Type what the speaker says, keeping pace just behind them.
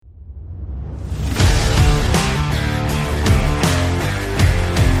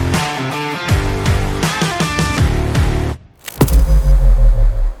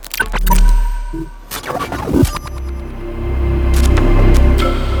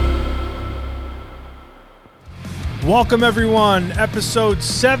Welcome, everyone. Episode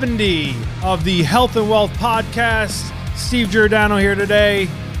 70 of the Health and Wealth Podcast. Steve Giordano here today.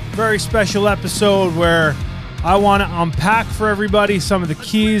 Very special episode where I want to unpack for everybody some of the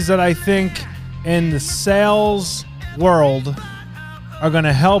keys that I think in the sales world are going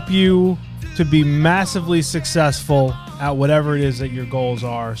to help you to be massively successful at whatever it is that your goals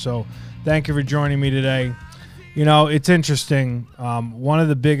are. So thank you for joining me today. You know, it's interesting. One of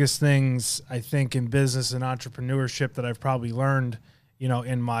the biggest things I think in business and entrepreneurship that I've probably learned, you know,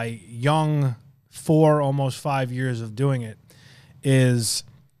 in my young 4, almost 5 years of doing it is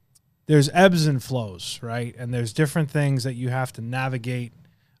there's ebbs and flows, right? And there's different things that you have to navigate.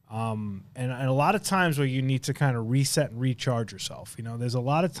 And a lot of times where you need to kind of reset and recharge yourself. You know, there's a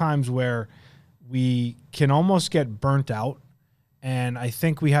lot of times where we can almost get burnt out. And I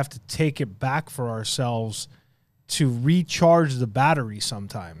think we have to take it back for ourselves to recharge the battery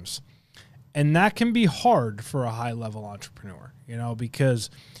sometimes. And that can be hard for a high-level entrepreneur, you know, because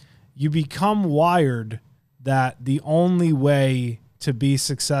you become wired that the only way to be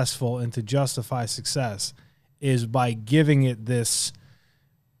successful and to justify success is by giving it this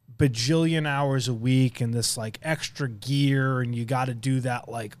bajillion hours a week and this like extra gear, and you got to do that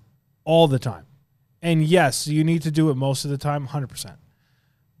like all the time. And yes, you need to do it most of the time, 100%.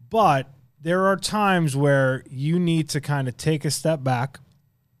 But there are times where you need to kind of take a step back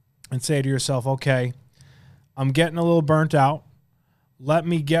and say to yourself, okay, I'm getting a little burnt out. Let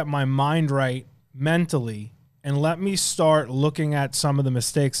me get my mind right mentally, and let me start looking at some of the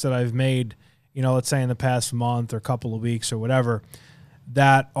mistakes that I've made, you know, let's say in the past month or couple of weeks or whatever,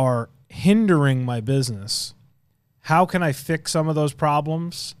 that are hindering my business. How can I fix some of those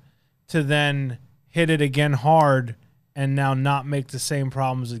problems to then hit it again hard and now not make the same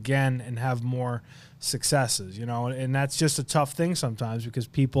problems again and have more successes, you know? And that's just a tough thing sometimes because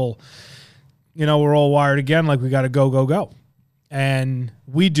people, you know, we're all wired again like we got to go, go, go. And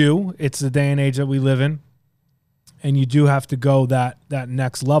we do. It's the day and age that we live in. And you do have to go that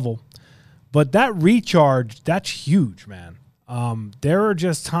next level. But that recharge, that's huge, man. There are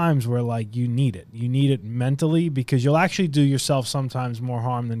just times where, like, you need it. You need it mentally because you'll actually do yourself sometimes more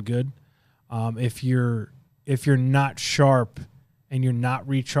harm than good. If you're not sharp and you're not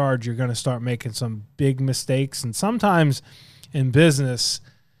recharged, you're going to start making some big mistakes. And sometimes in business,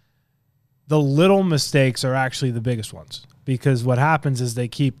 the little mistakes are actually the biggest ones because what happens is they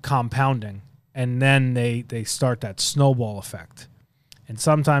keep compounding and then they start that snowball effect. And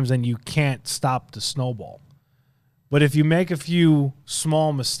sometimes then you can't stop the snowball. But if you make a few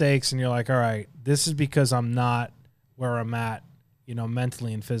small mistakes and you're like, all right, this is because I'm not where I'm at, you know,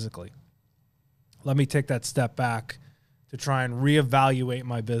 mentally and physically. Let me take that step back to try and reevaluate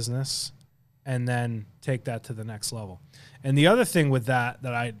my business and then take that to the next level. And the other thing with that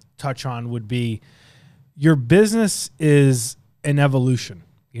I touch on would be your business is an evolution,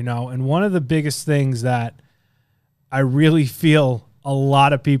 you know, and one of the biggest things that I really feel a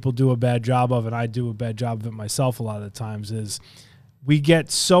lot of people do a bad job of, and I do a bad job of it myself a lot of the times, is we get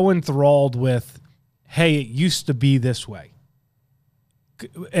so enthralled with, hey, it used to be this way.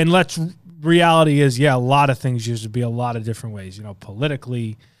 And reality is, yeah, a lot of things used to be a lot of different ways, you know,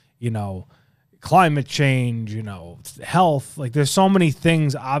 politically, you know, climate change, you know, health. Like there's so many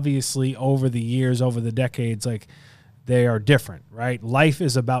things, obviously, over the years, over the decades, like they are different, right? Life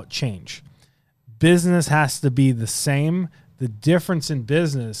is about change. Business has to be the same. The difference in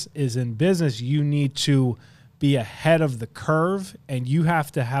business is in business, you need to be ahead of the curve and you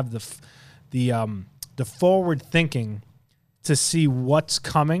have to have the forward thinking to see what's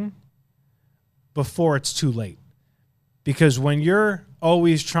coming before it's too late. Because when you're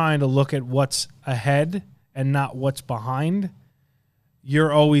always trying to look at what's ahead and not what's behind,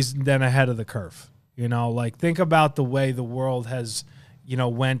 you're always then ahead of the curve. You know, like think about the way the world has, you know,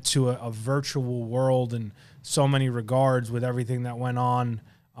 went to a virtual world in so many regards with everything that went on,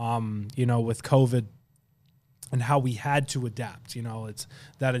 you know, with COVID and how we had to adapt. You know, it's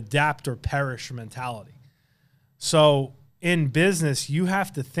that adapt or perish mentality. So in business, you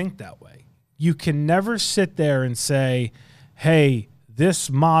have to think that way. You can never sit there and say, hey, this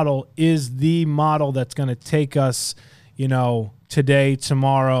model is the model that's going to take us, you know, today,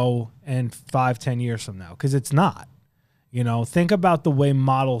 tomorrow, and 5-10 years from now, because it's not. You know, think about the way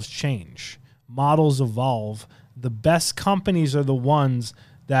models change. Models evolve. The best companies are the ones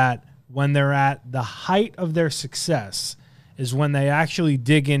that when they're at the height of their success is when they actually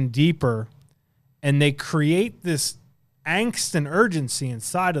dig in deeper and they create this angst and urgency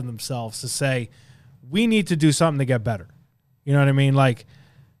inside of themselves to say, we need to do something to get better. You know what I mean? Like,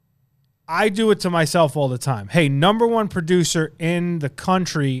 I do it to myself all the time. Hey, #1 producer in the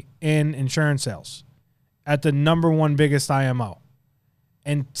country in insurance sales. at the number one biggest IMO.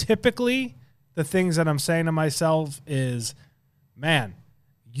 And typically the things that I'm saying to myself is, man,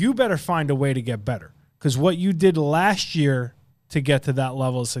 you better find a way to get better. Because what you did last year to get to that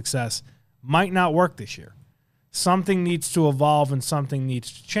level of success might not work this year. Something needs to evolve and something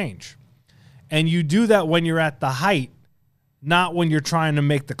needs to change. And you do that when you're at the height, not when you're trying to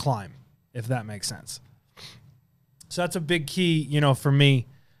make the climb, if that makes sense. So that's a big key, for me,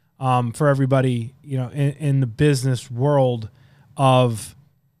 for everybody, in the business world of,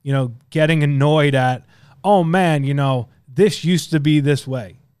 getting annoyed at, oh man, this used to be this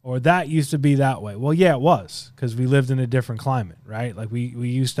way or that used to be that way. Well, yeah, it was, because we lived in a different climate, right? Like we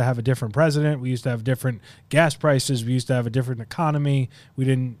used to have a different president. We used to have different gas prices. We used to have a different economy. We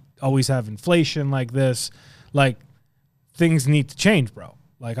didn't always have inflation like this. Like, things need to change, bro.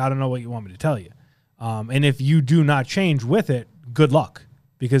 Like, I don't know what you want me to tell you. And if you do not change with it, good luck,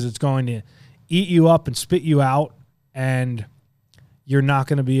 because it's going to eat you up and spit you out, and you're not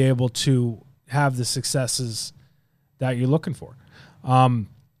going to be able to have the successes that you're looking for.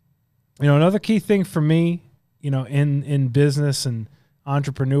 Another key thing for me, in business and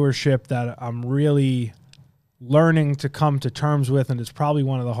entrepreneurship that I'm really learning to come to terms with, and it's probably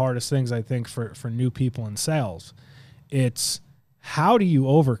one of the hardest things I think for new people in sales, it's how do you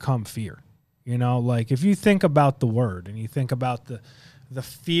overcome fear? Like if you think about the word and you think about the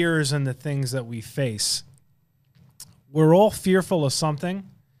fears and the things that we face, we're all fearful of something.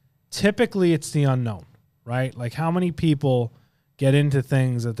 Typically it's the unknown, right? Like how many people get into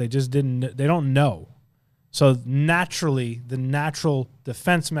things that they don't know. So naturally, the natural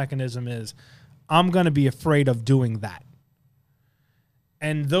defense mechanism is, I'm going to be afraid of doing that.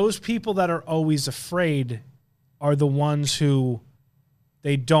 And those people that are always afraid are the ones who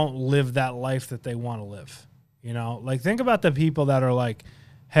they don't live that life that they want to live. Like think about the people that are like,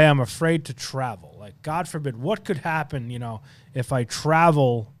 hey, I'm afraid to travel. Like, God forbid, what could happen, if I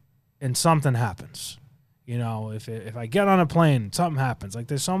travel and something happens? If I get on a plane, something happens. Like,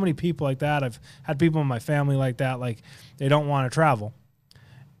 there's so many people like that. I've had people in my family like that. Like, they don't want to travel.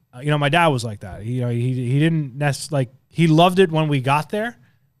 My dad was like that. He didn't necessarily, he loved it when we got there,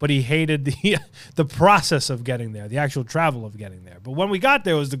 but he hated the process of getting there, the actual travel of getting there. But when we got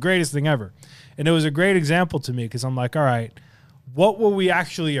there, it was the greatest thing ever. And it was a great example to me, because I'm like, all right, what were we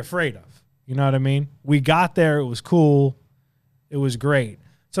actually afraid of? You know what I mean? We got there. It was cool. It was great.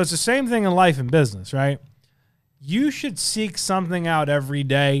 So it's the same thing in life and business, right? You should seek something out every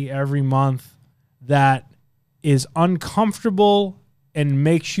day, every month that is uncomfortable and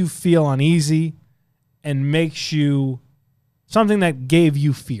makes you feel uneasy and makes you something that gave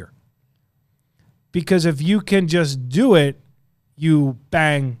you fear. Because if you can just do it, you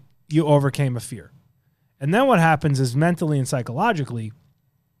overcame a fear. And then what happens is mentally and psychologically,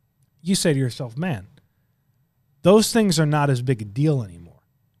 you say to yourself, man, those things are not as big a deal anymore,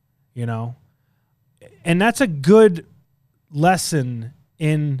 And that's a good lesson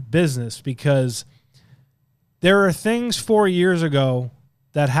in business, because there are things 4 years ago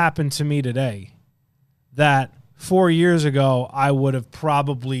that happened to me today that 4 years ago I would have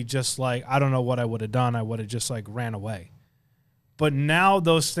probably just I don't know what I would have done. I would have just ran away. But now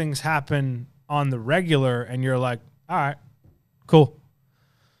those things happen on the regular, and you're like, all right, cool.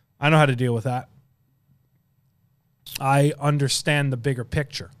 I know how to deal with that. I understand the bigger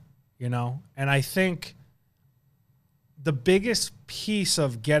picture, And I think the biggest piece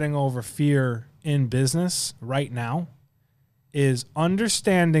of getting over fear in business right now is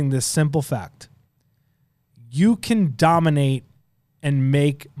understanding this simple fact. You can dominate and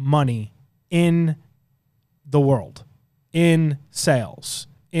make money in the world, in sales,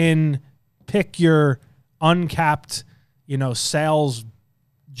 in pick your uncapped, sales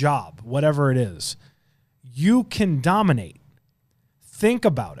job, whatever it is. You can dominate. Think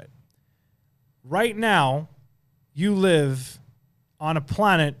about it. Right now, you live on a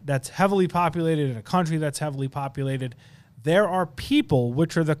planet that's heavily populated, in a country that's heavily populated. There are people,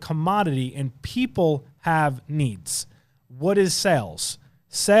 which are the commodity, and people have needs. What is sales?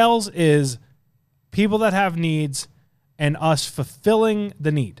 Sales is people that have needs and us fulfilling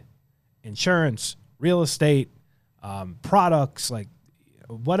the need. Insurance, real estate, products, like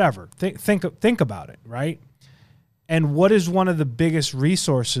whatever. Think about it, right? And what is one of the biggest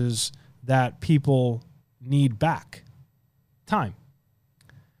resources that people need back? Time.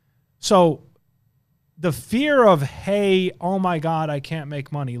 So the fear of, hey, oh my God, I can't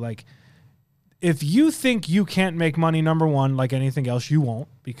make money. Like, if you think you can't make money, number one, like anything else, you won't,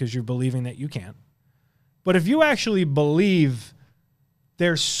 because you're believing that you can't. But if you actually believe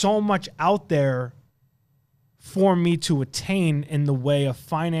there's so much out there for me to attain in the way of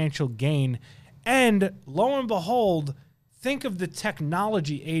financial gain, And lo and behold, think of the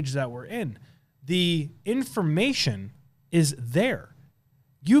technology age that we're in. The information is there.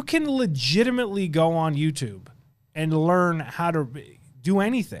 You can legitimately go on YouTube and learn how to do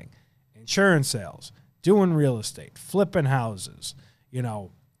anything. Insurance sales, doing real estate, flipping houses,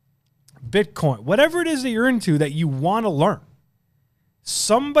 Bitcoin, whatever it is that you're into that you want to learn.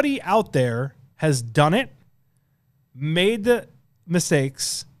 Somebody out there has done it, made the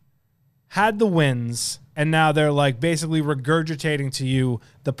mistakes, had the wins, and now they're like basically regurgitating to you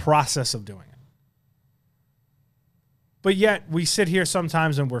the process of doing it. But yet we sit here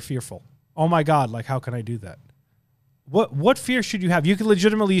sometimes and we're fearful. Oh my God, like how can I do that? What fear should you have? You could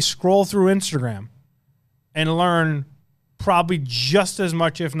legitimately scroll through Instagram and learn probably just as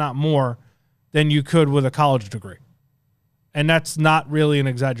much, if not more, than you could with a college degree. And that's not really an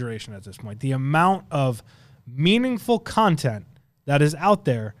exaggeration at this point. The amount of meaningful content that is out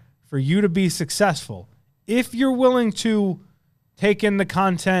there for you to be successful, if you're willing to take in the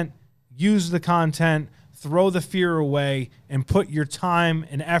content, use the content, throw the fear away, and put your time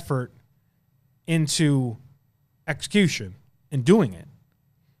and effort into execution and doing it,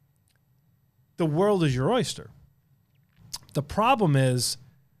 the world is your oyster. The problem is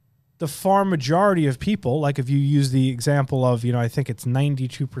the far majority of people, like if you use the example of, I think it's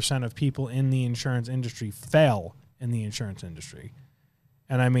 92% of people in the insurance industry fail in the insurance industry.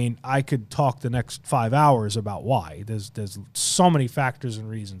 And I mean, I could talk the next 5 hours about why. There's so many factors and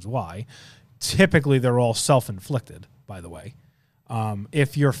reasons why. Typically, they're all self-inflicted, by the way.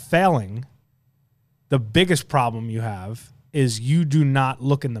 If you're failing, the biggest problem you have is you do not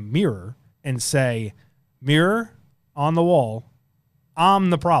look in the mirror and say, mirror on the wall, I'm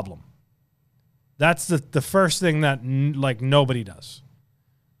the problem. That's the first thing that nobody does.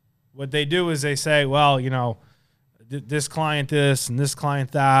 What they do is they say, well, this client this and this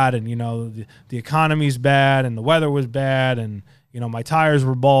client that, and the economy's bad and the weather was bad and my tires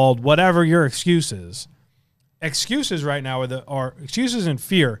were bald. Whatever your excuse is, excuses right now are excuses and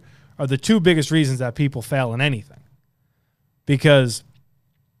fear are the two biggest reasons that people fail in anything, because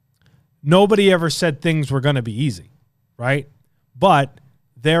nobody ever said things were going to be easy, right? But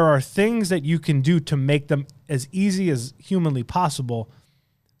there are things that you can do to make them as easy as humanly possible,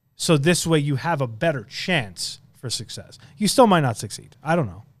 so this way you have a better chance for success. You still might not succeed. I don't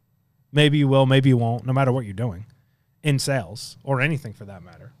know. Maybe you will, maybe you won't, no matter what you're doing in sales or anything for that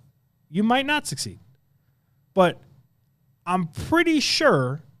matter. You might not succeed. But I'm pretty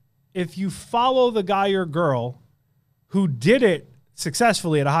sure if you follow the guy or girl who did it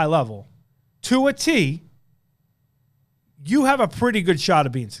successfully at a high level to a T, you have a pretty good shot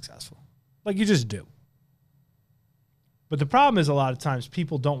of being successful. Like you just do. But the problem is a lot of times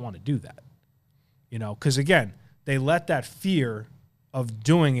people don't want to do that. Because again, they let that fear of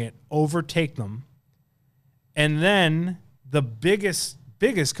doing it overtake them. And then the biggest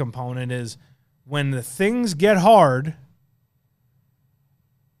component is when the things get hard,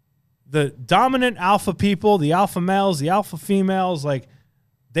 the dominant alpha people, the alpha males, the alpha females,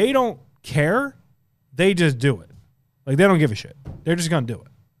 they don't care. They just do it. They don't give a shit. They're just going to do it.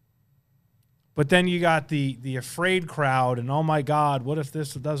 But then you got the afraid crowd and, oh my God, what if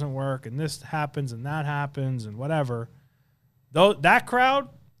this doesn't work and this happens and that happens and whatever. That crowd,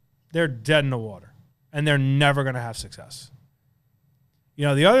 they're dead in the water and they're never going to have success.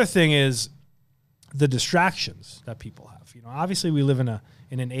 The other thing is the distractions that people have. Obviously we live in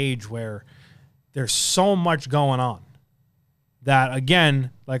an age where there's so much going on that,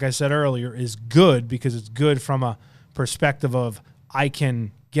 again, like I said earlier, is good because it's good from a perspective of I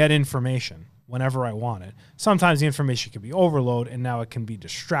can get information whenever I want it. Sometimes the information can be overload and now it can be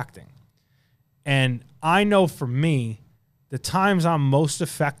distracting. And I know for me, the times I'm most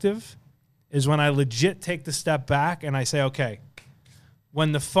effective is when I legit take the step back and I say, okay,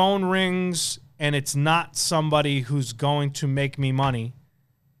 when the phone rings and it's not somebody who's going to make me money,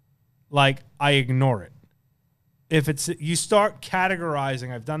 I ignore it. If you start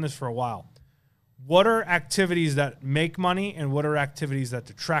categorizing, I've done this for a while. What are activities that make money and what are activities that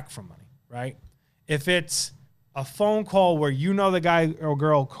detract from money, right? If it's a phone call where the guy or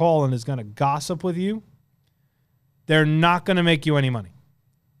girl calling is going to gossip with you, they're not going to make you any money.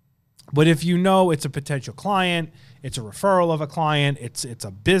 But if it's a potential client, it's a referral of a client, it's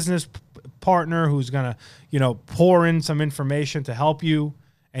a business partner who's going to, pour in some information to help you,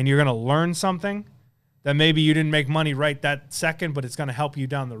 and you're going to learn something that maybe you didn't make money right that second, but it's going to help you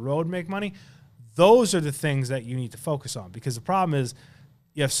down the road make money. Those are the things that you need to focus on, because the problem is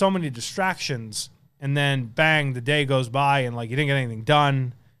you have so many distractions and then bang, the day goes by and you didn't get anything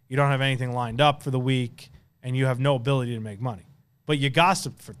done. You don't have anything lined up for the week and you have no ability to make money, but you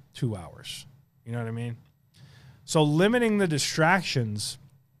gossiped for 2 hours. You know what I mean? So limiting the distractions,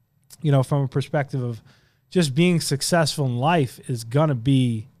 from a perspective of just being successful in life is going to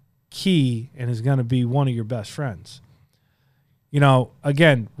be key and is going to be one of your best friends.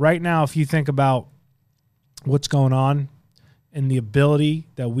 Again, right now, if you think about what's going on and the ability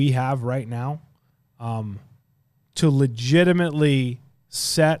that we have right now to legitimately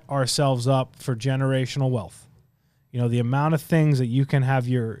set ourselves up for generational wealth, the amount of things that you can have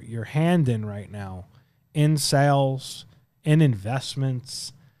your hand in right now in sales, in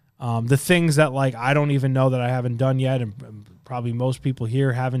investments, the things that I don't even know that I haven't done yet, and probably most people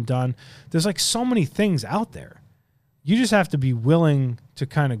here haven't done. There's so many things out there. You just have to be willing to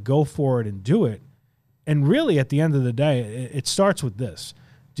kind of go for it and do it. And really, at the end of the day, it starts with this.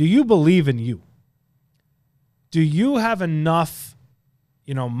 Do you believe in you? Do you have enough,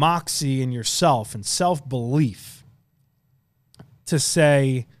 moxie in yourself and self-belief to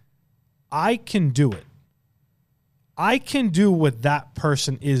say, I can do it? I can do what that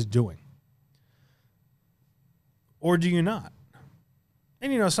person is doing. Or do you not?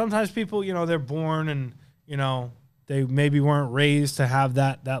 And, sometimes people, they're born and, they maybe weren't raised to have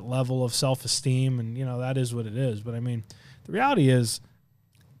that level of self-esteem, and, that is what it is. But, the reality is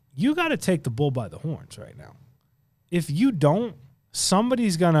you got to take the bull by the horns right now. If you don't,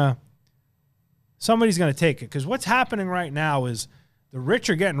 somebody's going to take it. Because what's happening right now is the rich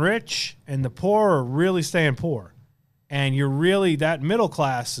are getting rich and the poor are really staying poor. And that middle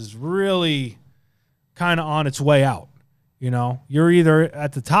class is really kind of on its way out. You're either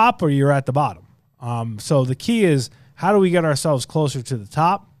at the top or you're at the bottom. So the key is, how do we get ourselves closer to the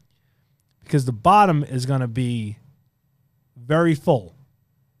top? Because the bottom is going to be very full.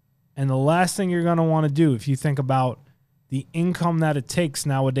 And the last thing you're going to want to do, if you think about the income that it takes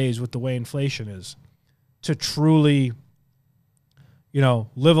nowadays with the way inflation is, to truly,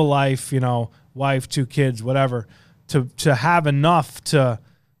 live a life, wife, 2 kids, whatever, to have enough to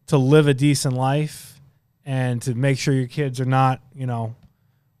live a decent life and to make sure your kids are not,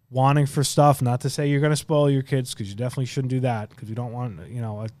 wanting for stuff. Not to say you're going to spoil your kids, because you definitely shouldn't do that, because we don't want,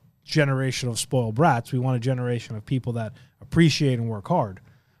 a generation of spoiled brats. We want a generation of people that appreciate and work hard.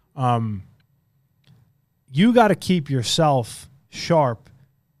 You got to keep yourself sharp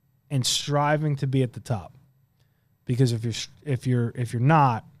and striving to be at the top, because if you're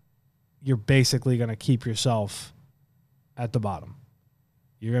not, you're basically going to keep yourself at the bottom.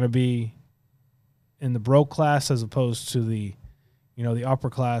 You're going to be in the broke class as opposed to the upper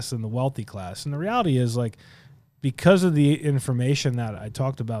class and the wealthy class. And the reality is, because of the information that I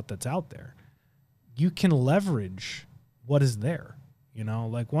talked about that's out there, you can leverage what is there.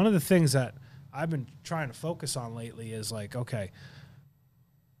 One of the things that I've been trying to focus on lately is okay,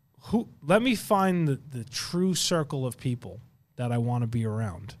 let me find the true circle of people that I want to be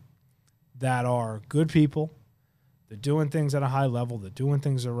around, that are good people. They're doing things at a high level. They're doing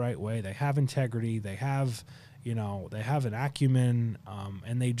things the right way. They have integrity. They have, they have an acumen,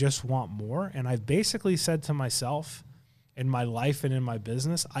 and they just want more. And I've basically said to myself, in my life and in my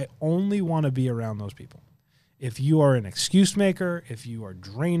business, I only want to be around those people. If you are an excuse maker, if you are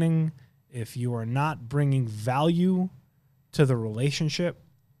draining, if you are not bringing value to the relationship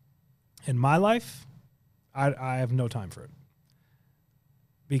in my life, I have no time for it.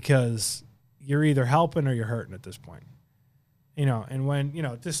 Because you're either helping or you're hurting at this point. And when,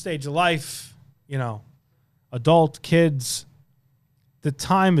 at this stage of life, adult, kids, the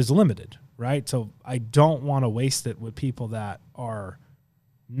time is limited, right? So I don't want to waste it with people that are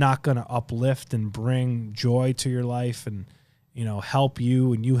not going to uplift and bring joy to your life and, help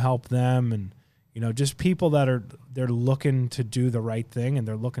you and you help them. And, just people that they're looking to do the right thing and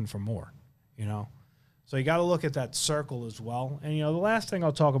they're looking for more, So you got to look at that circle as well. And, the last thing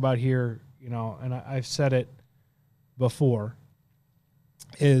I'll talk about here, and I've said it before,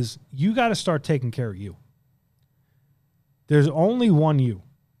 is you got to start taking care of you. There's only one you.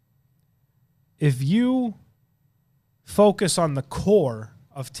 If you focus on the core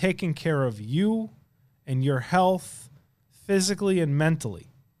of taking care of you and your health physically and mentally,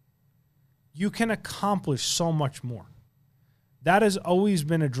 you can accomplish so much more. That has always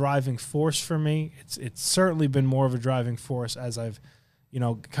been a driving force for me. It's certainly been more of a driving force as I've,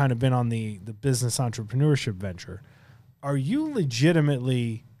 kind of been on the business entrepreneurship venture. Are you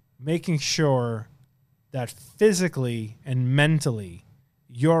legitimately making sure that physically and mentally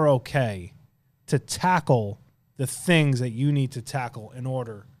you're okay to tackle the things that you need to tackle in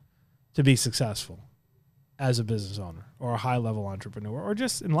order to be successful as a business owner or a high-level entrepreneur or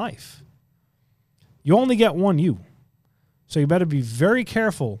just in life? You only get one you. So you better be very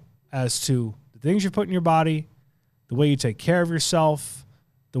careful as to the things you put in your body, the way you take care of yourself,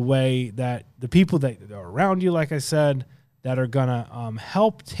 the way that the people that are around you, like I said, that are going to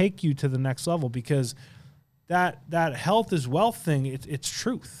help take you to the next level, because that health is wealth thing, it's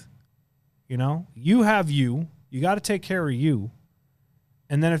truth. You know, you have you got to take care of you.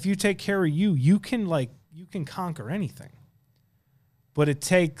 And then if you take care of you, you can conquer anything. But it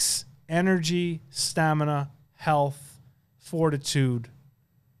takes energy, stamina, health, fortitude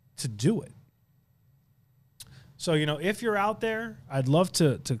to do it. So, you know, if you're out there, I'd love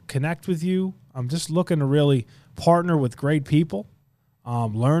to connect with you. I'm just looking to really partner with great people,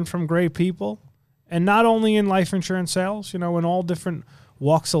 learn from great people, and not only in life insurance sales, you know, in all different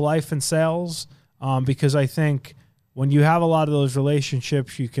walks of life and sales, because I think when you have a lot of those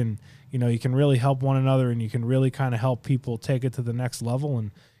relationships, you can really help one another, and you can really kind of help people take it to the next level.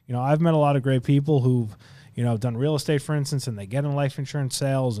 And, you know, I've met a lot of great people who've, you know, done real estate, for instance, and they get in life insurance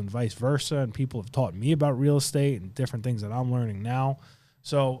sales and vice versa. And people have taught me about real estate and different things that I'm learning now.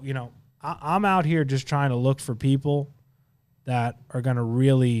 So, you know, I'm out here just trying to look for people that are going to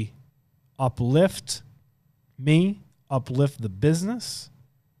really uplift me, uplift the business,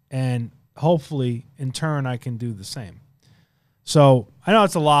 and hopefully in turn I can do the same. So I know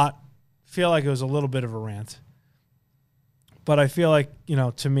it's a lot. Feel like it was a little bit of a rant, but I feel like, you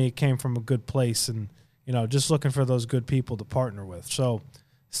know, to me it came from a good place, and, you know, just looking for those good people to partner with. So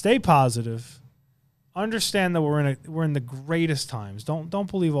stay positive. Understand that we're in the greatest times.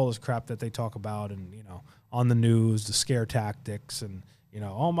 Don't believe all this crap that they talk about, and, you know, on the news, the scare tactics, and, you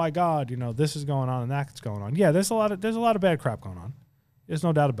know, oh my God, you know, this is going on and that's going on. Yeah, there's a lot of bad crap going on. There's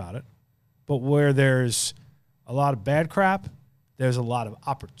no doubt about it. But where there's a lot of bad crap, there's a lot of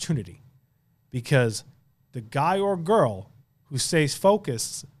opportunity, because the guy or girl who stays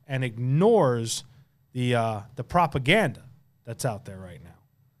focused and ignores the propaganda that's out there right now,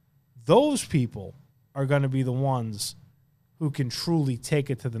 those people are going to be the ones who can truly take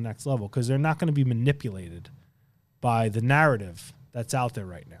it to the next level, because they're not going to be manipulated by the narrative that's out there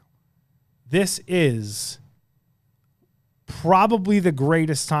right now. This is probably the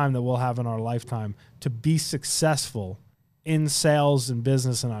greatest time that we'll have in our lifetime to be successful in sales and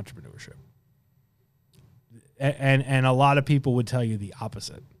business and entrepreneurship. And a lot of people would tell you the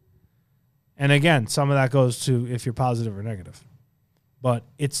opposite. And again, some of that goes to if you're positive or negative. But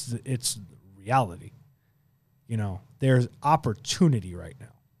it's reality. You know, there's opportunity right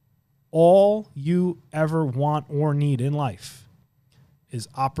now. All you ever want or need in life is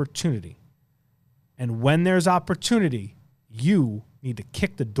opportunity. And when there's opportunity, you need to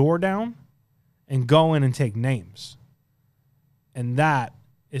kick the door down and go in and take names. And that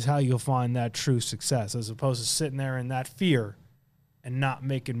is how you'll find that true success, as opposed to sitting there in that fear and not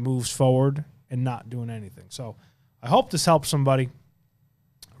making moves forward and not doing anything. So I hope this helps somebody.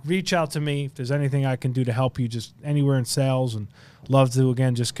 Reach out to me if there's anything I can do to help you just anywhere in sales, and love to,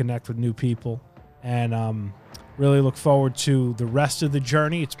 again, just connect with new people. And really look forward to the rest of the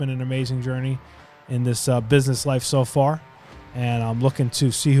journey. It's been an amazing journey in this business life so far, and I'm looking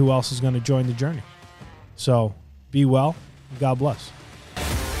to see who else is going to join the journey. So be well. God bless.